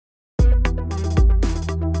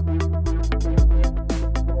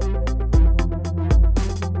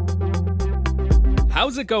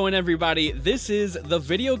How's it going, everybody? This is the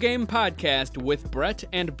Video Game Podcast with Brett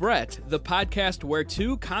and Brett, the podcast where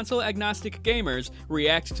two console-agnostic gamers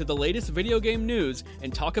react to the latest video game news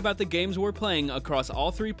and talk about the games we're playing across all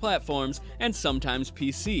three platforms and sometimes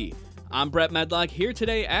PC. I'm Brett Medlock, here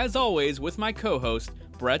today, as always, with my co-host,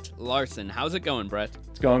 Brett Larson. How's it going, Brett?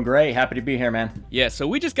 It's going great. Happy to be here, man. Yeah, so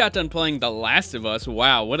we just got done playing The Last of Us.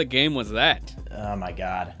 Wow, what a game was that? Oh my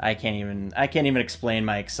god. I can't even explain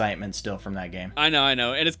my excitement still from that game. I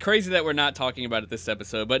know. And it's crazy that we're not talking about it this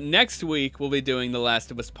episode, but next week we'll be doing The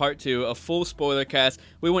Last of Us Part 2, a full spoiler cast.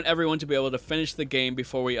 We want everyone to be able to finish the game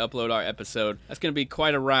before we upload our episode. That's going to be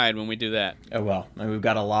quite a ride when we do that. Oh well, we've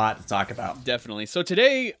got a lot to talk about. Definitely. So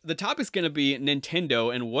today, the topic's going to be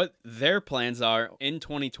Nintendo and what their plans are in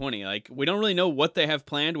 2020. Like, we don't really know what they have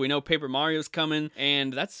planned. We know Paper Mario's coming,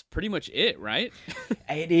 and that's pretty much it, right?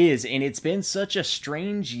 It is, and it's been such a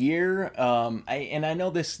strange year. I know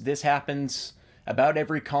this happens about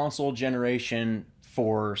every console generation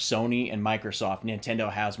for Sony and Microsoft.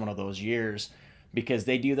 Nintendo has one of those years because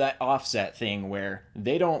they do that offset thing where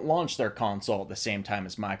they don't launch their console at the same time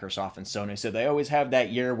as Microsoft and Sony. So they always have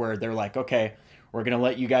that year where they're like, okay, we're going to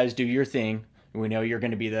let you guys do your thing. We know you're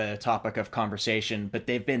going to be the topic of conversation, but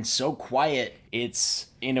they've been so quiet. It's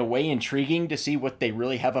in a way intriguing to see what they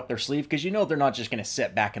really have up their sleeve, because you know they're not just going to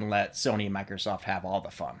sit back and let Sony and Microsoft have all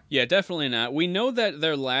the fun. Yeah, definitely not. We know that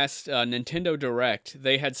their last Nintendo Direct,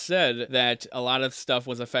 they had said that a lot of stuff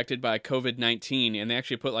was affected by COVID-19, and they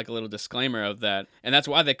actually put like a little disclaimer of that. And that's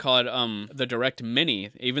why they call it the Direct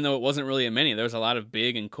Mini, even though it wasn't really a mini. There was a lot of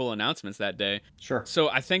big and cool announcements that day. Sure. So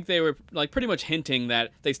I think they were like pretty much hinting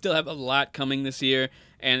that they still have a lot coming this year,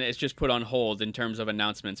 and it's just put on hold in terms of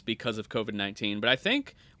announcements because of COVID-19. But I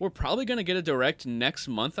think we're probably going to get a Direct next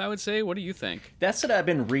month, I would say. What do you think? That's what I've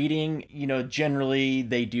been reading. You know, generally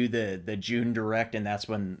they do the June Direct, and that's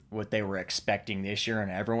what they were expecting this year,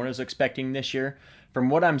 and everyone is expecting this year. From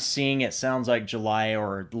what I'm seeing, it sounds like July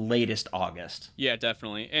or latest August. Yeah,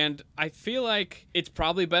 definitely. And I feel like it's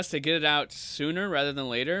probably best to get it out sooner rather than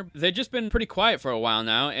later. They've just been pretty quiet for a while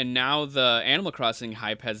now, and now the Animal Crossing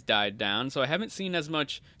hype has died down, so I haven't seen as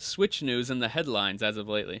much Switch news in the headlines as of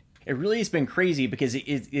lately. It really has been crazy because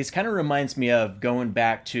it kind of reminds me of going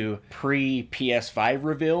back to pre-PS5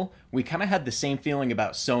 reveal. We kind of had the same feeling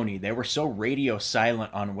about Sony. They were so radio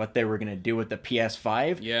silent on what they were going to do with the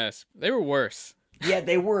PS5. Yes, they were worse. Yeah,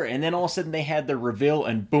 they were. And then all of a sudden they had the reveal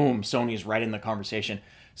and boom, Sony's right in the conversation.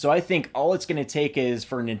 So I think all it's going to take is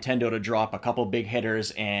for Nintendo to drop a couple big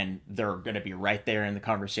hitters and they're going to be right there in the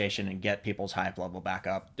conversation and get people's hype level back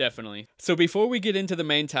up. Definitely. So before we get into the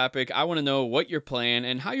main topic, I want to know what you're playing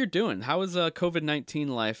and how you're doing. How has COVID-19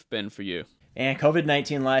 life been for you? And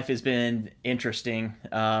COVID-19 life has been interesting.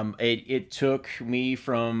 It took me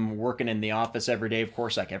from working in the office every day, of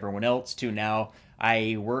course, like everyone else, to now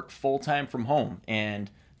I work full-time from home,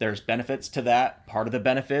 and there's benefits to that. Part of the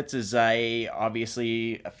benefits is I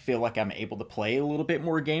obviously feel like I'm able to play a little bit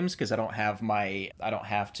more games because I don't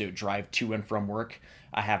have to drive to and from work.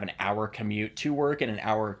 I have an hour commute to work and an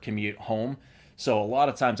hour commute home. So a lot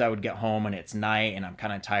of times I would get home and it's night and I'm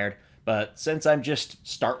kind of tired. But since I'm just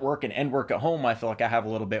start work and end work at home, I feel like I have a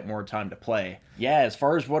little bit more time to play. Yeah, as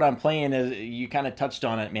far as what I'm playing, you kind of touched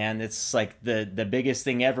on it, man. It's like the biggest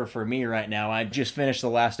thing ever for me right now. I just finished The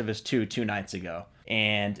Last of Us 2 nights ago.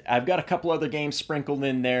 And I've got a couple other games sprinkled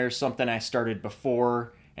in there, something I started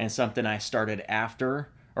before and something I started after.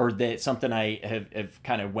 Or something I have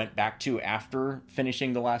kind of went back to after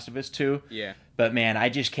finishing The Last of Us 2. Yeah. But man, I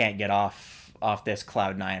just can't get off this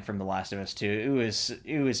Cloud 9 from The Last of Us 2.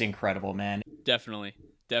 It was incredible, man. Definitely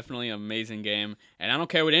an amazing game. And I don't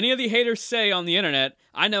care what any of the haters say on the internet,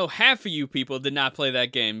 I know half of you people did not play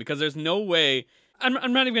that game because there's no way.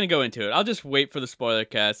 I'm not even going to go into it. I'll just wait for the spoiler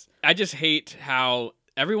cast. I just hate how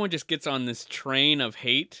everyone just gets on this train of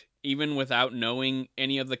hate even without knowing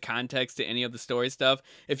any of the context to any of the story stuff.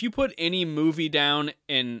 If you put any movie down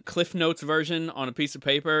in Cliff Notes version on a piece of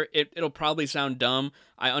paper, it'll probably sound dumb.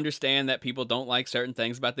 I understand that people don't like certain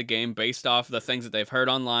things about the game based off the things that they've heard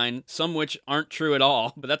online, some which aren't true at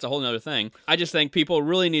all, but that's a whole nother thing. I just think people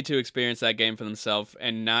really need to experience that game for themselves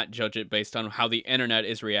and not judge it based on how the internet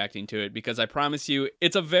is reacting to it, because I promise you,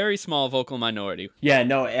 it's a very small vocal minority. Yeah,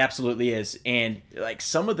 no, it absolutely is. And like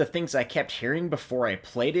some of the things I kept hearing before I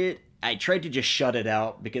played it, I tried to just shut it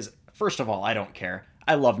out because, first of all, I don't care.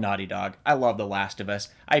 I love Naughty Dog. I love The Last of Us.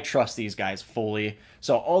 I trust these guys fully.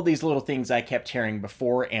 So all these little things I kept hearing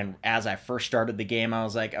before, and as I first started the game, I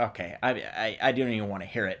was like, okay, I don't even want to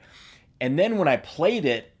hear it. And then when I played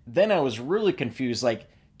it, then I was really confused. Like,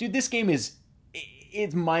 dude, this game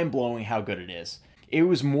it's mind-blowing how good it is. it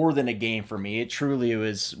was more than a game for me. It truly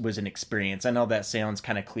was an experience. I know that sounds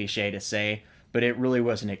kind of cliche to say, but it really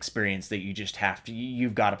was an experience that you just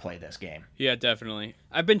you've got to play this game. Yeah, definitely.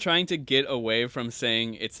 I've been trying to get away from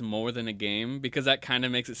saying it's more than a game because that kind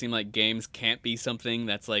of makes it seem like games can't be something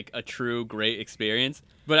that's like a true great experience.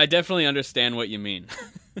 But I definitely understand what you mean.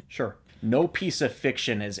 Sure. No piece of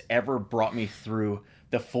fiction has ever brought me through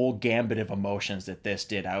the full gambit of emotions that this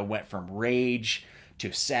did. I went from rage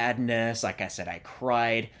to sadness. Like I said, I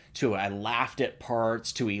cried, to I laughed at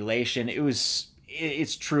parts, to elation.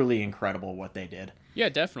 It's truly incredible what they did. Yeah,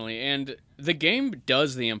 definitely. And the game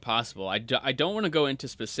does the impossible. I don't want to go into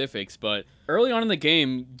specifics, but early on in the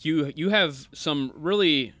game, you have some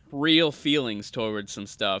really real feelings towards some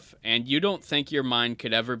stuff, and you don't think your mind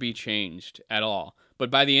could ever be changed at all. But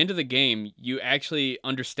by the end of the game, you actually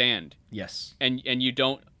understand. Yes. And you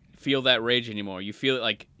don't feel that rage anymore. You feel it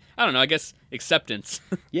like, I don't know, I guess acceptance.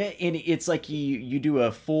 Yeah, and it's like you do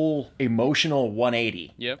a full emotional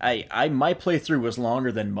 180. Yep. My playthrough was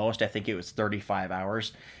longer than most. I think it was 35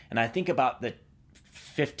 hours. And I think about the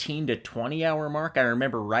 15 to 20 hour mark, I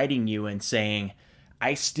remember writing you and saying,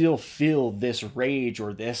 I still feel this rage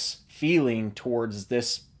or this feeling towards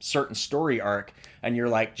this certain story arc. And you're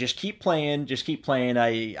like, just keep playing.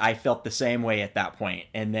 I felt the same way at that point.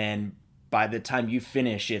 And then by the time you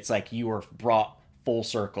finish, it's like you were brought full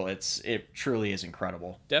circle. It truly is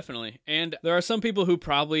incredible. Definitely. And there are some people who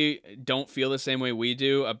probably don't feel the same way we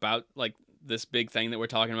do about like this big thing that we're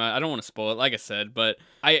talking about. I don't want to spoil it, like I said, but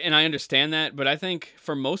I understand that, but I think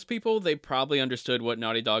for most people, they probably understood what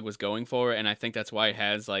Naughty Dog was going for, and I think that's why it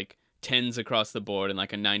has like 10s across the board and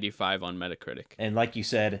like a 95 on Metacritic. And like you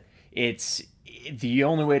said, it's the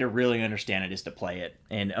only way to really understand it is to play it.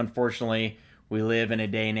 And unfortunately, we live in a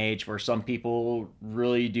day and age where some people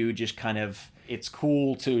really do just kind of, it's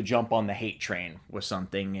cool to jump on the hate train with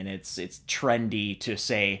something, and it's trendy to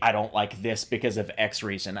say, I don't like this because of X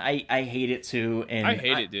reason. I hate it too. And I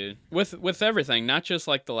hate it, dude. With everything, not just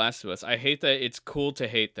like The Last of Us. I hate that it's cool to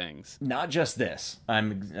hate things. Not just this.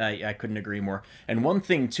 I couldn't agree more. And one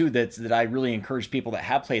thing too that I really encourage people that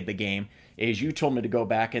have played the game is you told me to go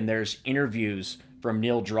back, and there's interviews from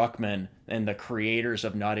Neil Druckmann and the creators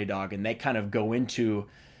of Naughty Dog, and they kind of go into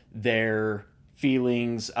their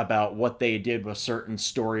feelings about what they did with certain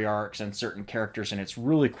story arcs and certain characters, and it's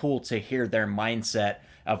really cool to hear their mindset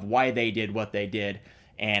of why they did what they did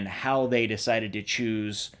and how they decided to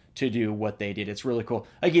choose to do what they did. It's really cool.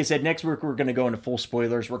 Like you said, next week we're going to go into full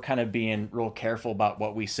spoilers. We're kind of being real careful about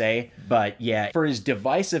what we say, but yeah, for as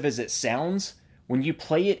divisive as it sounds, when you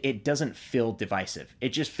play it, it doesn't feel divisive. It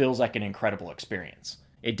just feels like an incredible experience.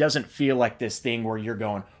 It doesn't feel like this thing where you're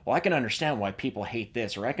going, well, I can understand why people hate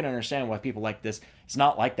this, or I can understand why people like this. It's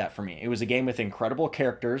not like that for me. It was a game with incredible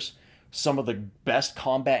characters, some of the best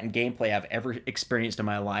combat and gameplay I've ever experienced in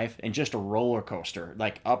my life, and just a roller coaster,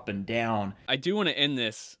 like up and down. I do want to end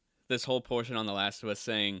this whole portion on The Last of Us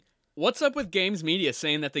saying, what's up with games media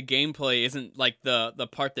saying that the gameplay isn't like the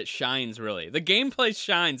part that shines, really? The gameplay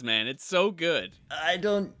shines, man. It's so good. I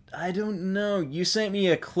don't know. You sent me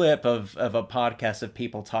a clip of a podcast of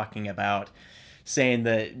people talking about saying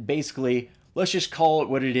that basically, let's just call it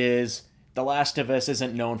what it is. The Last of Us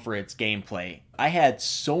isn't known for its gameplay. I had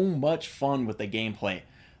so much fun with the gameplay.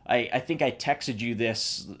 I think I texted you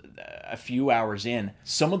this a few hours in.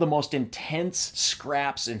 Some of the most intense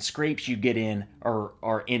scraps and scrapes you get in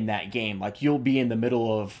are in that game. Like, you'll be in the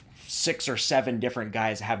middle of 6 or 7 different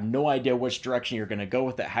guys, have no idea which direction you're going to go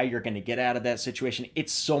with it, how you're going to get out of that situation.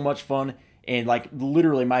 It's so much fun. And like,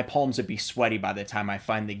 literally my palms would be sweaty by the time I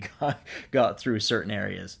finally got through certain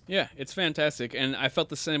areas. Yeah, it's fantastic. And I felt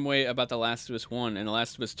the same way about The Last of Us 1, and The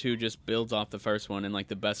Last of Us 2 just builds off the first one in like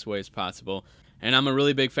the best ways possible. And I'm a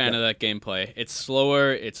really big fan of that gameplay. It's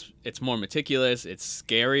slower, it's more meticulous, it's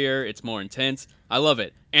scarier, it's more intense. I love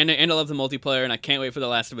it. And I love the multiplayer, and I can't wait for The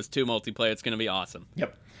Last of Us 2 multiplayer. It's going to be awesome.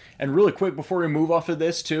 Yep. And really quick, before we move off of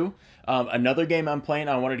this too, another game I'm playing,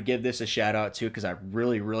 I wanted to give this a shout out to because I'm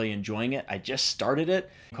really, really enjoying it. I just started it,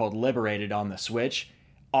 called Liberated on the Switch.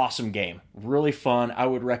 Awesome game. Really fun. I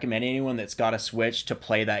would recommend anyone that's got a Switch to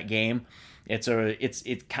play that game.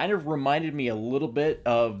 It kind of reminded me a little bit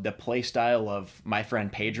of the play style of My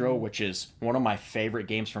Friend Pedro, which is one of my favorite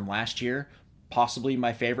games from last year, possibly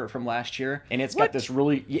my favorite from last year. And it's got this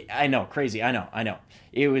really, yeah, I know, crazy, I know.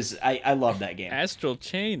 It was, I love that game. Astral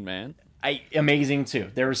Chain, man. Amazing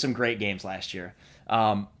too. There were some great games last year.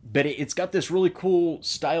 But it's got this really cool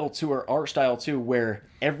style to or art style too, where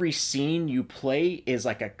every scene you play is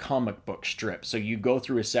like a comic book strip. So you go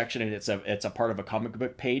through a section and it's a part of a comic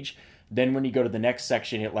book page. Then when you go to the next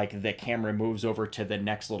section, it like the camera moves over to the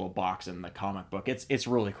next little box in the comic book. It's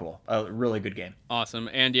really cool. A really good game. Awesome.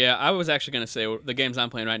 And yeah, I was actually going to say the games I'm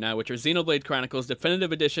playing right now, which are Xenoblade Chronicles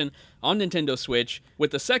Definitive Edition on Nintendo Switch,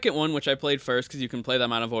 with the second one, which I played first because you can play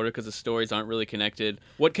them out of order because the stories aren't really connected.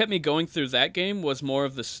 What kept me going through that game was more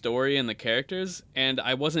of the story and the characters, and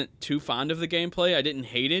I wasn't too fond of the gameplay. I didn't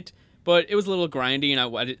hate it, but it was a little grindy,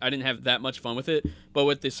 and I didn't have that much fun with it. But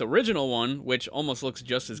with this original one, which almost looks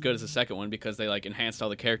just as good as the second one because they like enhanced all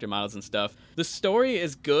the character models and stuff, the story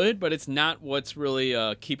is good, but it's not what's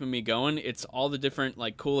really keeping me going. It's all the different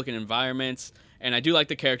like cool looking environments, and I do like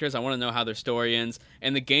the characters. I want to know how their story ends.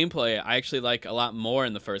 And the gameplay, I actually like a lot more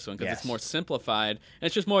in the first one because it's more simplified, and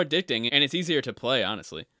it's just more addicting, and it's easier to play,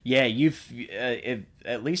 honestly. Yeah, you've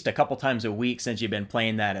at least a couple times a week since you've been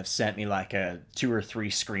playing that have sent me like 2 or 3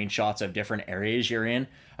 screenshots of different areas you're in.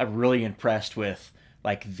 I'm really impressed with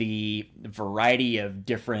like the variety of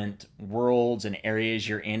different worlds and areas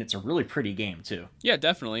you're in. It's a really pretty game too. Yeah,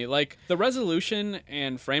 definitely. Like the resolution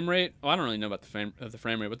and frame rate. Well, I don't really know about the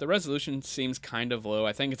frame rate, but the resolution seems kind of low.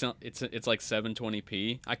 I think it's like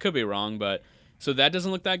 720p. I could be wrong, but so that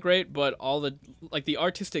doesn't look that great. But all the the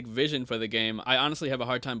artistic vision for the game, I honestly have a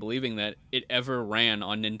hard time believing that it ever ran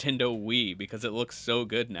on Nintendo Wii because it looks so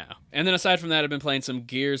good now. And then aside from that, I've been playing some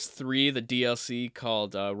Gears 3, the DLC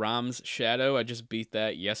called Ram's Shadow. I just beat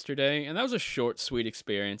that yesterday, and that was a short, sweet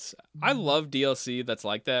experience. I love DLC that's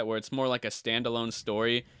like that, where it's more like a standalone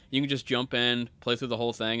story. You can just jump in, play through the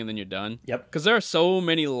whole thing, and then you're done. Yep. Because there are so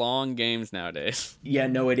many long games nowadays. Yeah,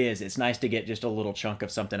 no, it is. It's nice to get just a little chunk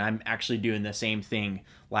of something. I'm actually doing the same thing.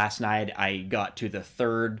 Last night, I got to the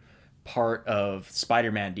 3rd part of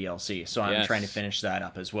Spider-Man DLC, so I'm trying to finish that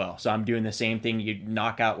up as well. So I'm doing the same thing. You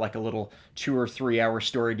knock out like a little 2 or 3 hour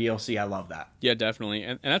story DLC. I love that. Yeah, definitely.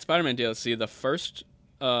 And that Spider-Man DLC, the first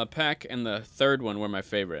pack and the third one were my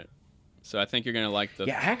favorite. So I think you're going to like the...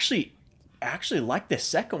 Yeah, actually like the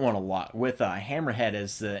second one a lot with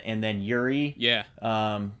Hammerhead and then Yuri. Yeah.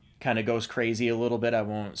 Kind of goes crazy a little bit. I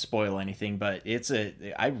won't spoil anything, but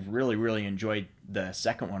I really, really enjoyed the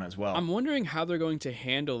second one as well. I'm wondering how they're going to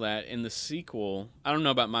handle that in the sequel. I don't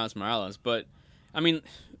know about Miles Morales, but I mean,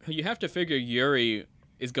 you have to figure Yuri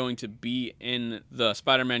is going to be in the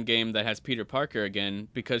Spider-Man game that has Peter Parker again,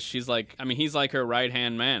 because he's like her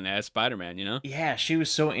right-hand man as Spider-Man, you know? Yeah, she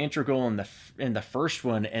was so integral in the first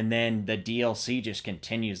one, and then the DLC just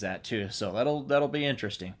continues that too. So that'll be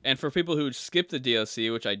interesting. And for people who skip the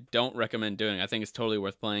DLC, which I don't recommend doing, I think it's totally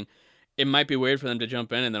worth playing. It might be weird for them to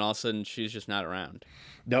jump in and then all of a sudden she's just not around.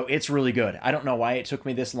 No, it's really good. I don't know why it took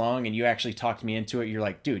me this long, and you actually talked me into it. You're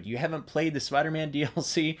like, dude, you haven't played the Spider-Man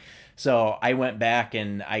DLC? So I went back,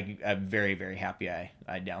 and I'm very, very happy I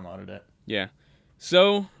downloaded it. Yeah.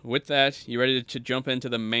 So with that, you ready to jump into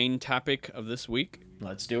the main topic of this week?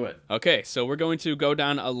 Let's do it. Okay, so we're going to go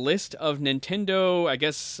down a list of Nintendo, I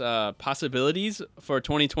guess, possibilities for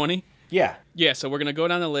 2020. Yeah. Yeah, so we're going to go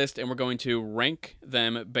down the list, and we're going to rank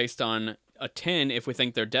them based on a 10 if we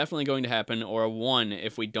think they're definitely going to happen, or a 1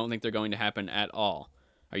 if we don't think they're going to happen at all.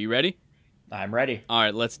 Are you ready? I'm ready. All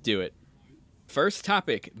right, let's do it. First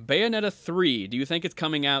topic, Bayonetta 3. Do you think it's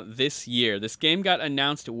coming out this year? This game got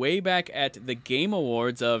announced way back at the Game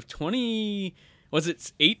Awards of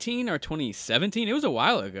 2018 or 2017? It was a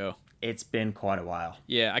while ago. It's been quite a while.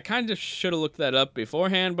 Yeah, I kind of should have looked that up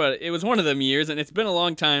beforehand, but it was one of them years, and it's been a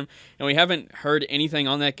long time, and we haven't heard anything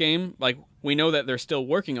on that game. Like, we know that they're still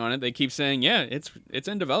working on it. They keep saying, yeah, it's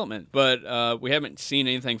in development, but we haven't seen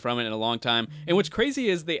anything from it in a long time. And what's crazy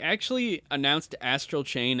is they actually announced Astral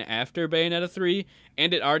Chain after Bayonetta 3,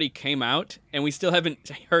 and it already came out, and we still haven't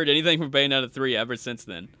heard anything from Bayonetta 3 ever since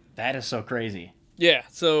then. That is so crazy. Yeah,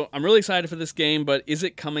 so I'm really excited for this game, but is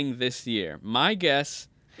it coming this year? My guess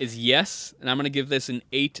is yes, and I'm going to give this an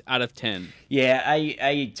 8 out of 10. Yeah,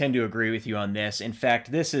 I tend to agree with you on this. In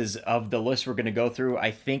fact, this is, of the list we're going to go through, I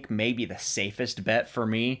think maybe the safest bet for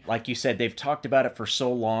me. Like you said, they've talked about it for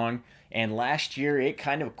so long, and last year it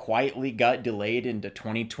kind of quietly got delayed into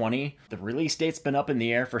 2020. The release date's been up in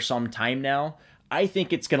the air for some time now. I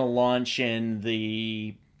think it's going to launch in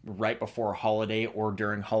the right before holiday or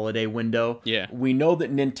during holiday window. Yeah. We know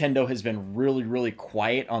that Nintendo has been really, really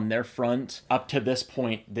quiet on their front up to this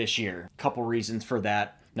point this year. Couple reasons for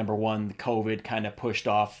that. Number one, the COVID kind of pushed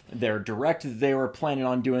off their direct they were planning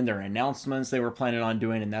on doing, their announcements they were planning on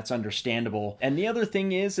doing, and that's understandable. And the other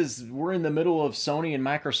thing is we're in the middle of Sony and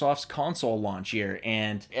Microsoft's console launch year,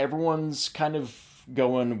 and everyone's kind of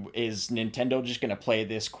going, is Nintendo just going to play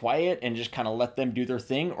this quiet and just kind of let them do their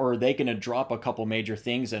thing, or are they going to drop a couple major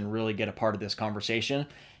things and really get a part of this conversation?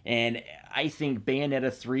 And I think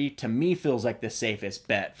Bayonetta 3 to me feels like the safest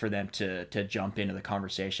bet for them to jump into the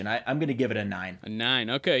conversation. I'm going to give it a 9. A 9.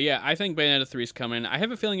 Okay, yeah, I think Bayonetta 3 is coming. I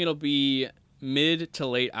have a feeling it'll be mid to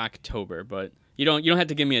late October, but you don't have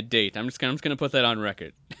to give me a date. I'm just gonna put that on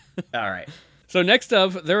record. All right. So next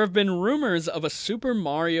up, there have been rumors of a Super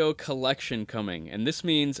Mario collection coming, and this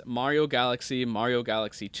means Mario Galaxy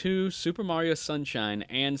 2, Super Mario Sunshine,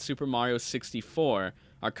 and Super Mario 64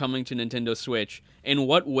 are coming to Nintendo Switch. In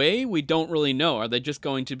what way, we don't really know. Are they just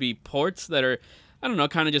going to be ports that are, I don't know,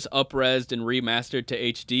 kind of just up-resed and remastered to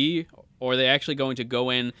HD? Or are they actually going to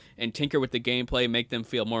go in and tinker with the gameplay, make them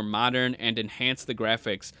feel more modern, and enhance the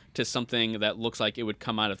graphics to something that looks like it would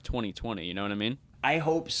come out of 2020? You know what I mean? I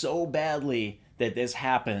hope so badly that this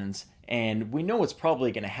happens, and we know it's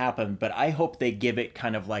probably going to happen, but I hope they give it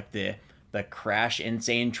kind of like the Crash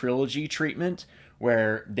Insane Trilogy treatment,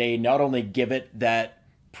 where they not only give it that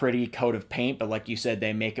pretty coat of paint, but like you said,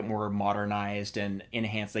 they make it more modernized and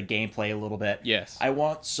enhance the gameplay a little bit. Yes. I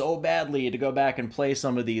want so badly to go back and play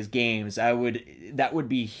some of these games. That would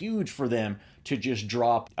be huge for them to just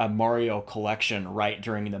drop a Mario collection right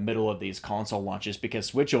during the middle of these console launches, because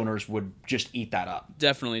Switch owners would just eat that up.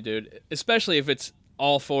 Definitely, dude. Especially if it's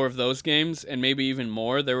all 4 of those games, and maybe even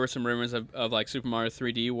more. There were some rumors of like Super Mario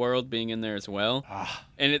 3D World being in there as well.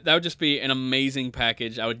 And that would just be an amazing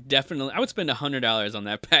package. I would spend $100 on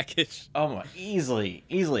that package. Oh my,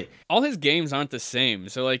 easily. All his games aren't the same,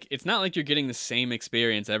 so like it's not like you're getting the same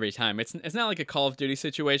experience every time. It's not like a Call of Duty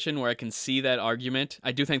situation where I can see that argument.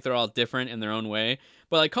 I do think they're all different in their own way.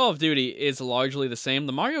 But like Call of Duty is largely the same.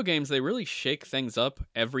 The Mario games, they really shake things up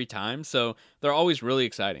every time, so they're always really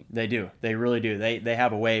exciting. They do. They really do. They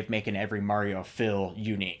have a way of making every Mario feel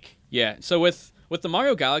unique. Yeah, so with the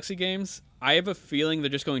Mario Galaxy games, I have a feeling they're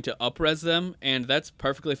just going to up-res them, and that's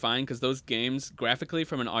perfectly fine because those games, graphically,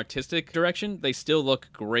 from an artistic direction, they still look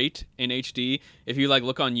great in HD. If you like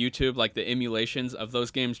look on YouTube, like the emulations of those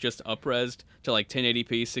games just up-resed to like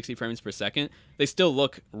 1080p, 60 frames per second, they still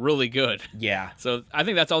look really good. Yeah. So I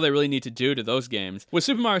think that's all they really need to do to those games. With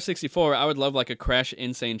Super Mario 64, I would love like a Crash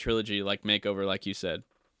Insane Trilogy like makeover, like you said.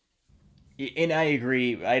 And I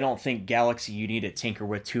agree. I don't think Galaxy you need to tinker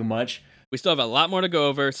with too much. We still have a lot more to go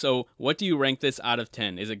over, so what do you rank this out of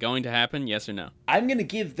 10? Is it going to happen, yes or no? I'm going to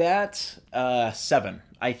give that 7.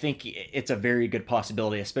 I think it's a very good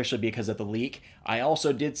possibility, especially because of the leak. I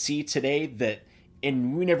also did see today that,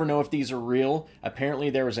 and we never know if these are real, apparently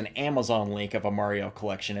there was an Amazon link of a Mario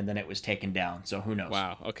collection, and then it was taken down, so who knows?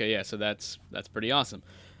 Wow, okay, yeah, so that's pretty awesome.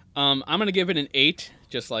 I'm going to give it an 8,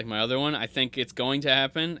 just like my other one. I think it's going to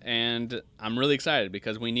happen, and I'm really excited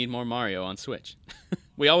because we need more Mario on Switch.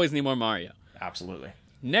 We always need more Mario. Absolutely.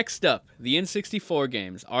 Next up, the N64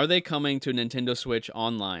 games. Are they coming to Nintendo Switch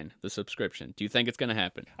Online, the subscription? Do you think it's going to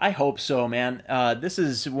happen? I hope so, man. This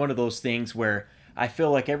is one of those things where I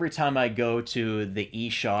feel like every time I go to the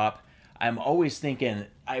eShop, I'm always thinking,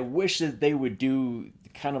 I wish that they would do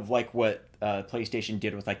kind of like what PlayStation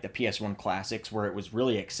did with like the PS1 classics, where it was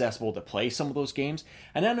really accessible to play some of those games.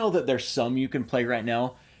 And I know that there's some you can play right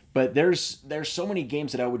now, but there's so many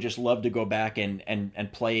games that I would just love to go back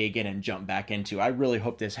and play again and jump back into. I really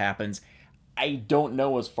hope this happens. I don't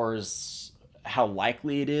know as far as how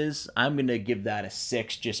likely it is. I'm going to give that a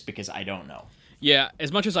 6 just because I don't know. Yeah,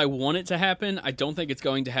 as much as I want it to happen, I don't think it's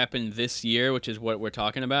going to happen this year, which is what we're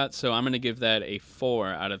talking about. So I'm going to give that a 4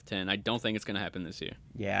 out of 10. I don't think it's going to happen this year.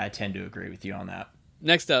 Yeah, I tend to agree with you on that.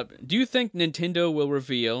 Next up, do you think Nintendo will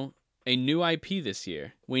reveal a new IP this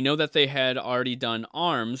year? We know that they had already done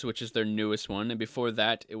ARMS, which is their newest one, and before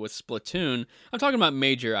that it was Splatoon. I'm talking about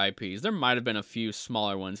major IPs. There might have been a few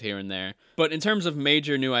smaller ones here and there. But in terms of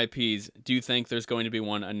major new IPs, do you think there's going to be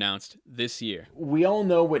one announced this year? We all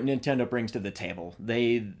know what Nintendo brings to the table.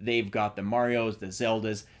 They've got the Marios, the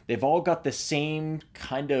Zeldas. They've all got the same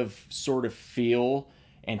kind of sort of feel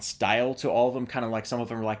and style to all of them, kind of like some of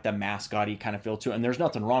them are like the mascot-y kind of feel to it, and there's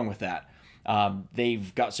nothing wrong with that.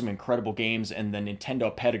 They've got some incredible games, and the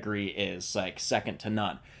Nintendo pedigree is like second to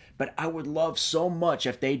none. But I would love so much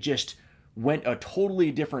if they just went a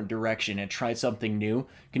totally different direction and tried something new.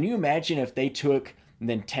 Can you imagine if they took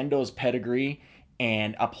Nintendo's pedigree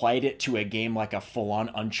and applied it to a game like a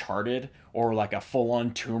full-on Uncharted or like a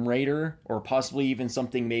full-on Tomb Raider or possibly even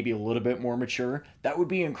something maybe a little bit more mature, that would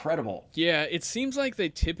be incredible. Yeah, it seems like they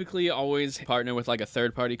typically always partner with like a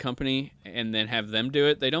third-party company and then have them do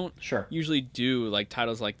it. They don't usually do like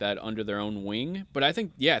titles like that under their own wing, but I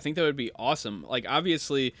think that would be awesome. Like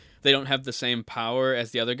obviously they don't have the same power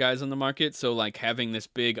as the other guys on the market, so like having this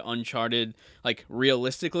big Uncharted like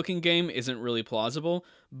realistic looking game isn't really plausible.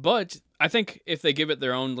 But I think if they give it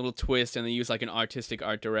their own little twist and they use like an artistic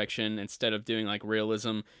art direction instead of doing like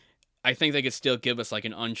realism, I think they could still give us like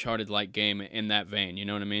an Uncharted-like game in that vein. You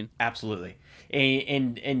know what I mean? Absolutely.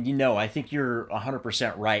 And you know, I think you're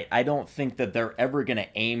 100% right. I don't think that they're ever going to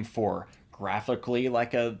aim for graphically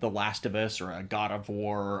like a The Last of Us or a God of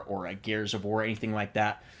War or a Gears of War, anything like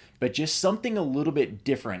that. But just something a little bit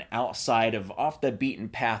different outside of off the beaten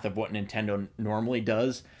path of what Nintendo normally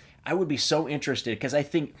does. I would be so interested because I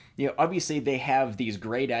think, you know, obviously they have these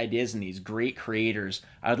great ideas and these great creators.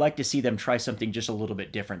 I'd like to see them try something just a little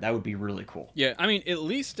bit different. That would be really cool. Yeah, I mean, at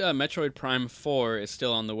least Metroid Prime 4 is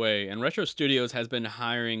still on the way, and Retro Studios has been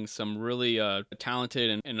hiring some really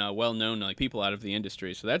talented and well-known like people out of the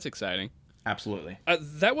industry, so that's exciting. Absolutely.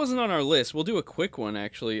 That wasn't on our list. We'll do a quick one,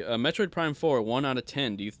 actually. Metroid Prime 4, 1 out of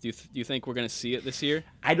 10. Do you think we're going to see it this year?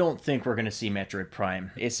 I don't think we're going to see Metroid Prime.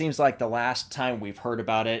 It seems like the last time we've heard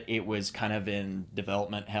about it, it was kind of in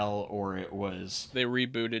development hell, or it was... They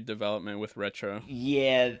rebooted development with Retro.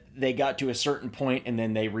 Yeah, they got to a certain point, and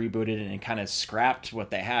then they rebooted it and kind of scrapped what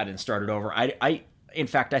they had and started over. In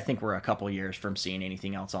fact, I think we're a couple years from seeing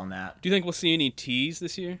anything else on that. Do you think we'll see any teas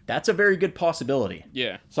this year? That's a very good possibility.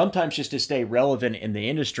 Yeah. Sometimes just to stay relevant in the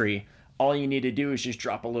industry, all you need to do is just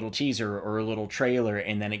drop a little teaser or a little trailer,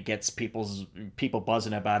 and then it gets people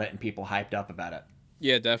buzzing about it and people hyped up about it.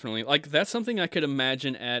 Yeah, definitely. Like, that's something I could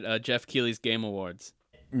imagine at Jeff Keighley's Game Awards.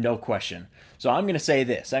 No question. So I'm going to say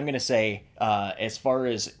this. I'm going to say, as far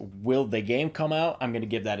as will the game come out, I'm going to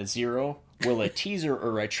give that a 0. Will a teaser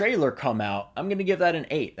or a trailer come out? I'm going to give that an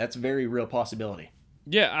 8. That's a very real possibility.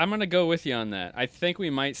 Yeah, I'm going to go with you on that. I think we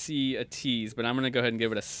might see a tease, but I'm going to go ahead and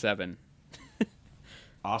give it a 7.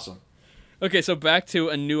 Awesome. Okay, so back to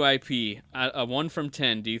a new IP. A 1 from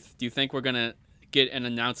 10. Do you think we're going to get an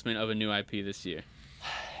announcement of a new IP this year?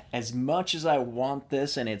 As much as I want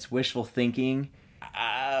this and it's wishful thinking,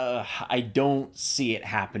 I don't see it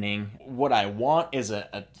happening. What I want is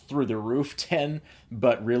a through the roof 10,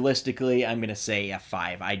 but realistically, I'm gonna say a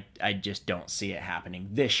 5. I just don't see it happening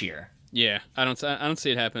this year. Yeah, I don't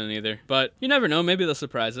see it happening either. But you never know. Maybe they'll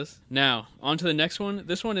surprise us. Now, on to the next one.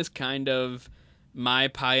 This one is kind of my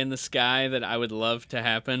pie in the sky that I would love to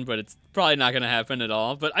happen, but it's probably not gonna happen at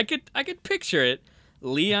all. But I could picture it.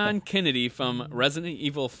 Leon Kennedy from Resident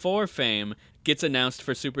Evil 4 fame gets announced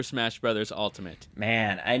for Super Smash Bros. Ultimate.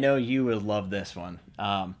 Man, I know you would love this one.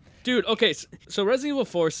 Dude, okay, so Resident Evil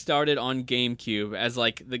 4 started on GameCube as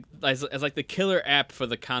like the killer app for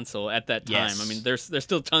the console at that time. Yes. I mean, there's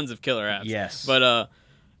still tons of killer apps. Yes. But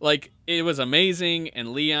like it was amazing,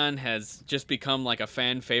 and Leon has just become like a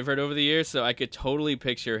fan favorite over the years. So I could totally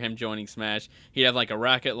picture him joining Smash. He'd have like a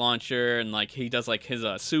rocket launcher, and like he does like his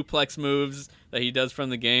suplex moves that he does from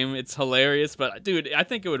the game. It's hilarious, but dude, I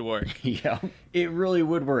think it would work. Yeah, it really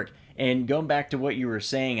would work. And going back to what you were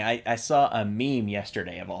saying, I saw a meme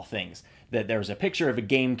yesterday, of all things, that there was a picture of a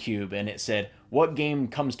GameCube, and it said, what game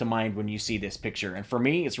comes to mind when you see this picture? And for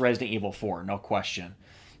me, it's Resident Evil 4, no question.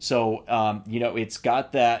 So, you know, it's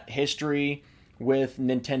got that history with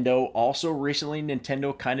Nintendo. Also, recently,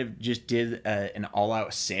 Nintendo kind of just did an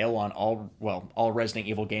all-out sale on all Resident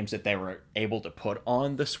Evil games that they were able to put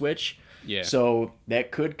on the Switch. Yeah. So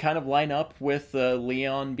that could kind of line up with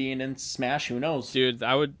Leon being in Smash. Who knows? Dude,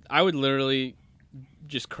 I would literally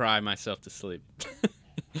just cry myself to sleep.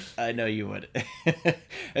 I know you would.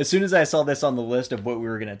 As soon as I saw this on the list of what we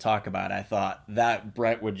were going to talk about, I thought that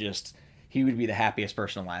Brett would he would be the happiest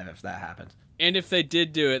person alive if that happened. And if they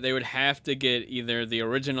did do it, they would have to get either the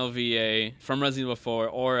original VA from Resident Evil 4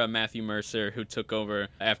 or a Matthew Mercer who took over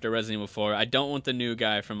after Resident Evil 4. I don't want the new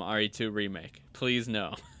guy from RE2 Remake. Please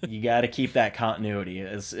no. You got to keep that continuity.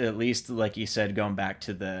 At least, like you said, going back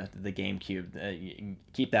to the GameCube,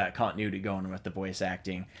 keep that continuity going with the voice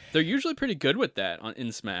acting. They're usually pretty good with that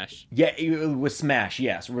in Smash. Yeah, with Smash,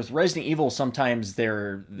 yes. With Resident Evil, sometimes they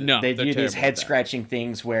do these head-scratching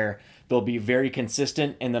things where they'll be very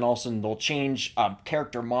consistent, and then all of a sudden they'll change a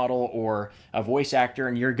character model or a voice actor,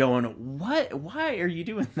 and you're going, what? Why are you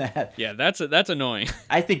doing that? Yeah, that's annoying.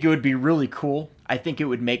 I think it would be really cool. I think it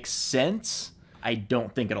would make sense. I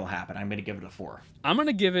don't think it'll happen. I'm going to give it a 4. I'm going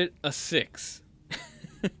to give it a 6.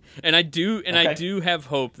 And I do have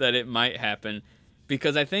hope that it might happen,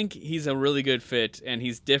 because I think he's a really good fit, and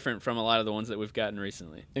he's different from a lot of the ones that we've gotten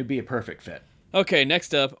recently. It'd be a perfect fit. Okay,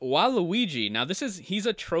 next up, Waluigi. Now, he's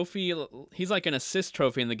a trophy, he's like an assist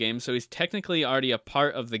trophy in the game, so he's technically already a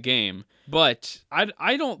part of the game. But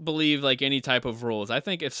I don't believe like any type of rules. I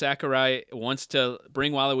think if Sakurai wants to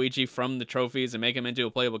bring Waluigi from the trophies and make him into a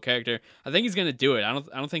playable character, I think he's going to do it. I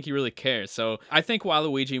don't think he really cares. So I think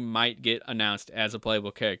Waluigi might get announced as a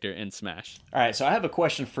playable character in Smash. All right, so I have a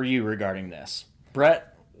question for you regarding this.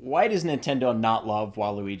 Brett, why does Nintendo not love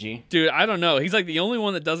Waluigi? Dude, I don't know. He's like the only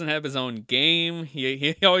one that doesn't have his own game.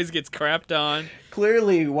 He always gets crapped on.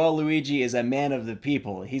 Clearly, Waluigi is a man of the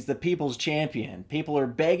people. He's the people's champion. People are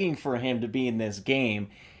begging for him to be in this game.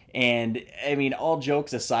 And, I mean, all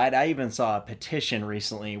jokes aside, I even saw a petition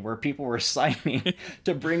recently where people were signing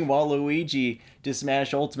to bring Waluigi to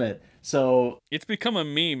Smash Ultimate. So it's become a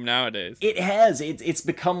meme nowadays. It has. It's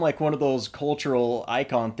become like one of those cultural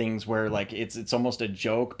icon things where like it's almost a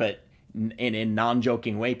joke, but in a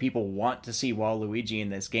non-joking way, people want to see Waluigi in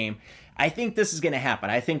this game. I think this is going to happen.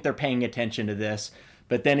 I think they're paying attention to this.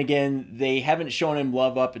 But then again, they haven't shown him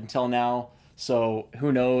love up until now, so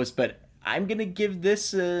who knows? But I'm going to give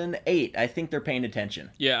this an 8. I think they're paying attention.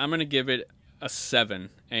 Yeah, I'm going to give it a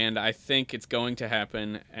 7, and I think it's going to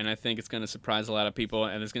happen, and I think it's going to surprise a lot of people,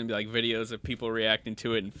 and there's going to be like videos of people reacting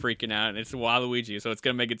to it and freaking out, and it's Waluigi, so it's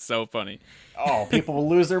going to make it so funny. Oh, people will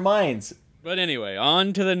lose their minds. But anyway,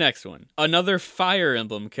 on to the next one. Another Fire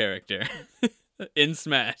Emblem character in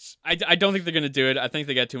Smash. I don't think they're going to do it. I think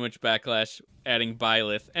they got too much backlash adding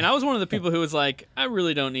Byleth. And I was one of the people who was like, I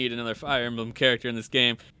really don't need another Fire Emblem character in this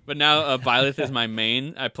game. But now Byleth is my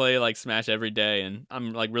main. I play like Smash every day, and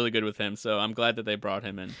I'm like really good with him. So I'm glad that they brought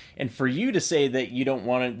him in. And for you to say that you don't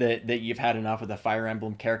want it, that you've had enough of the Fire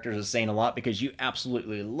Emblem characters is saying a lot, because you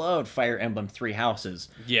absolutely loved Fire Emblem Three Houses.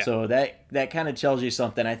 Yeah. So that kind of tells you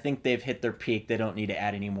something. I think they've hit their peak. They don't need to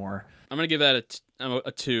add any more. I'm going to give that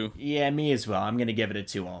a 2. Yeah, me as well. I'm going to give it a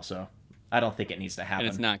 2 also. I don't think it needs to happen. And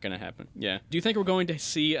it's not going to happen. Yeah. Do you think we're going to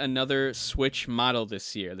see another Switch model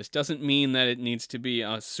this year? This doesn't mean that it needs to be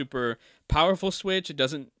a super powerful Switch. It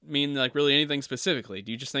doesn't mean like really anything specifically.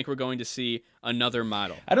 Do you just think we're going to see another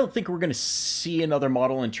model? I don't think we're going to see another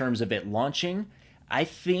model in terms of it launching. I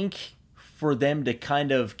think for them to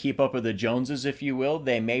kind of keep up with the Joneses, if you will,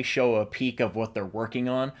 they may show a peek of what they're working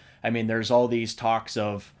on. I mean, there's all these talks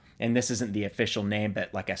of, and this isn't the official name,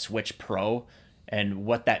 but like a Switch Pro. And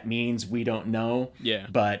what that means, we don't know. Yeah.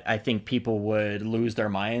 But I think people would lose their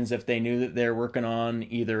minds if they knew that they're working on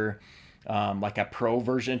either like a Pro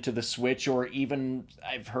version to the Switch, or even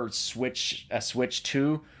I've heard a Switch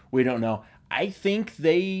 2. We don't know. I think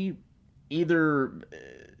they either,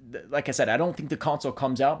 like I said, I don't think the console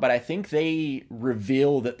comes out, but I think they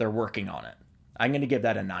reveal that they're working on it. I'm going to give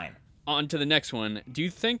that a 9. On to the next one. Do you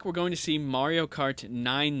think we're going to see Mario Kart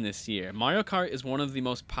 9 this year? Mario Kart is one of the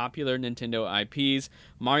most popular Nintendo IPs.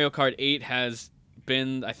 Mario Kart 8 has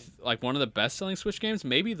been like one of the best-selling Switch games,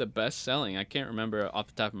 maybe the best-selling. I can't remember off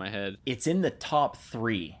the top of my head. It's in the top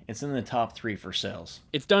 3. It's in the top 3 for sales.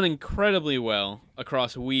 It's done incredibly well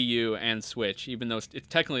across Wii U and Switch, even though it's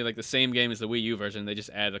technically like the same game as the Wii U version. They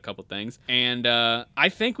just added a couple things. And I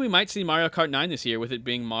think we might see Mario Kart 9 this year, with it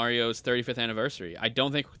being Mario's 35th anniversary. I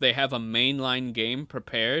don't think they have a mainline game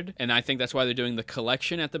prepared, and I think that's why they're doing the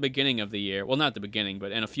collection at the beginning of the year. Well, not the beginning,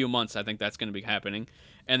 but in a few months, I think that's going to be happening.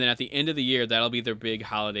 And then at the end of the year, that'll be their big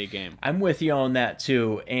holiday game. I'm with you on that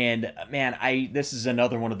too. And man, this is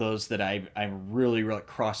another one of those that I'm really, really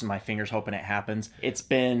crossing my fingers hoping it happens. It's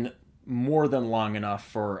been more than long enough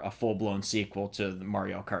for a full-blown sequel to the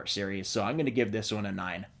Mario Kart series. So I'm going to give this one a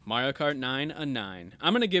 9. Mario Kart 9, a 9.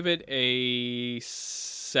 I'm going to give it a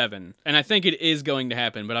 7. And I think it is going to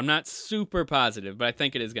happen, but I'm not super positive, but I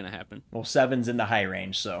think it is going to happen. Well, 7's in the high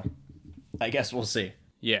range, so I guess we'll see.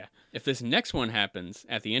 Yeah. If this next one happens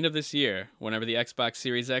at the end of this year, whenever the Xbox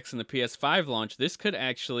Series X and the PS5 launch, this could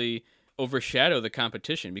actually overshadow the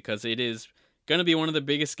competition, because it is going to be one of the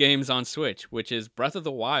biggest games on Switch, which is Breath of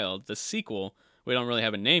the Wild, the sequel. We don't really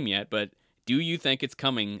have a name yet, but do you think it's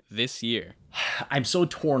coming this year? I'm so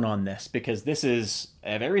torn on this, because this is,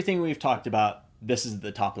 of everything we've talked about, this is at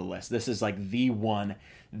the top of the list. This is like the one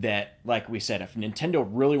that, like we said, if Nintendo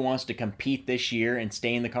really wants to compete this year and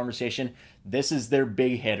stay in the conversation, this is their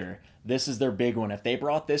big hitter. This is their big one. If they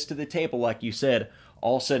brought this to the table, like you said,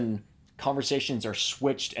 all of a sudden conversations are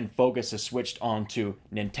switched and focus is switched onto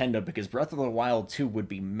Nintendo, because Breath of the Wild 2 would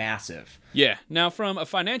be massive. Yeah. Now, from a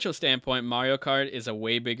financial standpoint, Mario Kart is a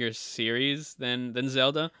way bigger series than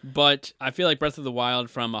Zelda, but I feel like Breath of the Wild,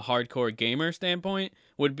 from a hardcore gamer standpoint,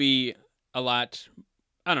 would be a lot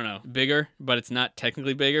I don't know, bigger, but it's not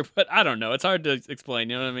technically bigger. But I don't know. It's hard to explain.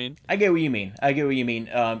 You know what I mean? I get what you mean.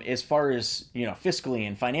 As far as, fiscally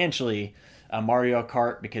and financially, Mario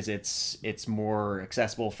Kart, because it's more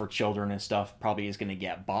accessible for children and stuff, probably is going to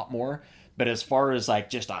get bought more. But as far as like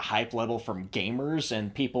just a hype level from gamers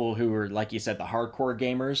and people who are, like you said, the hardcore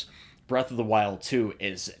gamers, Breath of the Wild 2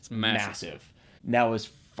 is massive. Now, as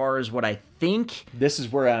far as what I think, this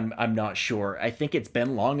is where I'm not sure. I think it's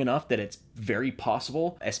been long enough that it's very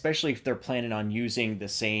possible, especially if they're planning on using the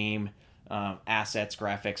same assets,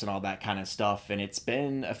 graphics, and all that kind of stuff. And it's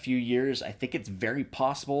been a few years. I think it's very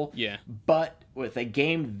possible. Yeah. But with a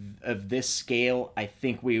game of this scale, I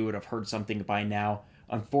think we would have heard something by now.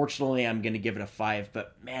 Unfortunately, I'm going to give it a 5,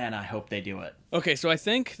 but man, I hope they do it. Okay, so I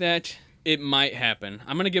think that it might happen.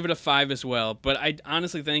 I'm going to give it a 5 as well, but I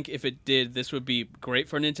honestly think if it did, this would be great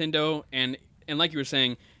for Nintendo. And like you were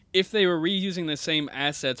saying, if they were reusing the same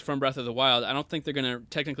assets from Breath of the Wild, I don't think they're going to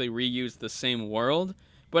technically reuse the same world.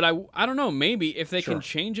 But I don't know, maybe if they can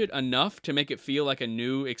change it enough to make it feel like a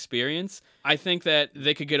new experience, I think that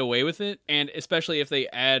they could get away with it. And especially if they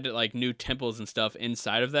add like new temples and stuff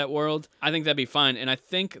inside of that world, I think that'd be fine. And I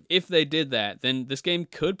think if they did that, then this game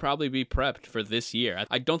could probably be prepped for this year.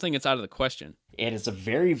 I don't think it's out of the question. It is a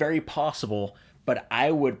very, very possible, but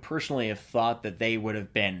I would personally have thought that they would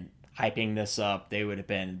have been hyping this up.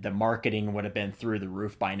 The marketing would have been through the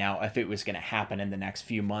roof by now if it was going to happen in the next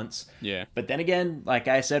few months. Yeah. But then again, like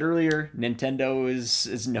I said earlier, Nintendo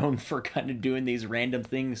is known for kind of doing these random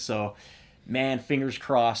things. So, man, fingers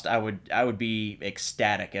crossed. I would be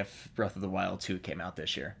ecstatic if Breath of the Wild 2 came out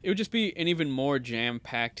this year. It would just be an even more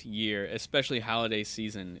jam-packed year, especially holiday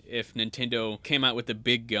season, if Nintendo came out with the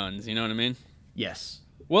big guns. You know what I mean? Yes.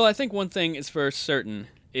 Well, I think one thing is for certain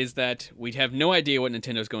is that we have no idea what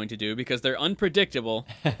Nintendo's going to do because they're unpredictable.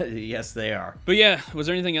 Yes, they are. But yeah, was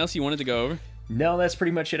there anything else you wanted to go over? No, that's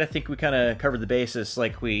pretty much it. I think we kind of covered the basis.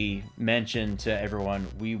 Like we mentioned to everyone,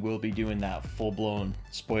 we will be doing that full-blown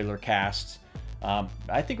spoiler cast.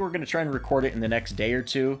 I think we're going to try and record it in the next day or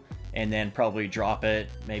two and then probably drop it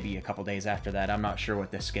maybe a couple days after that. I'm not sure what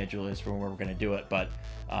the schedule is for when we're going to do it, but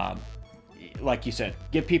like you said,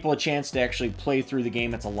 give people a chance to actually play through the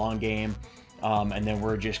game. It's a long game. And then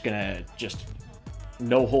we're just gonna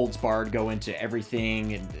no holds barred go into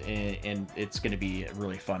everything, and it's gonna be a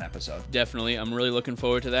really fun episode. Definitely, I'm really looking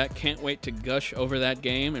forward to that. Can't wait to gush over that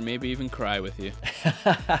game and maybe even cry with you.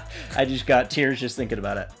 I just got tears just thinking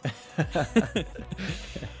about it.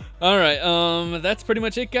 All right, that's pretty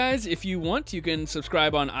much it, guys. If you want, you can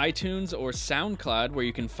subscribe on iTunes or SoundCloud, where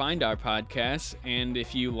you can find our podcasts. And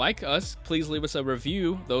if you like us, please leave us a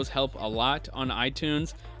review. Those help a lot on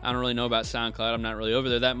iTunes. I don't really know about SoundCloud. I'm not really over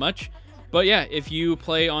there that much. But yeah, if you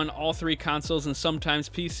play on all 3 consoles and sometimes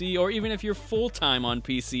PC, or even if you're full-time on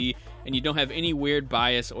PC and you don't have any weird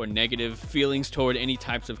bias or negative feelings toward any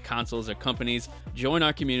types of consoles or companies, join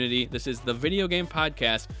our community. This is the Video Game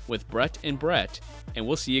Podcast with Brett and Brett, and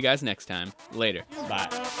we'll see you guys next time. Later.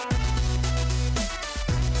 Bye.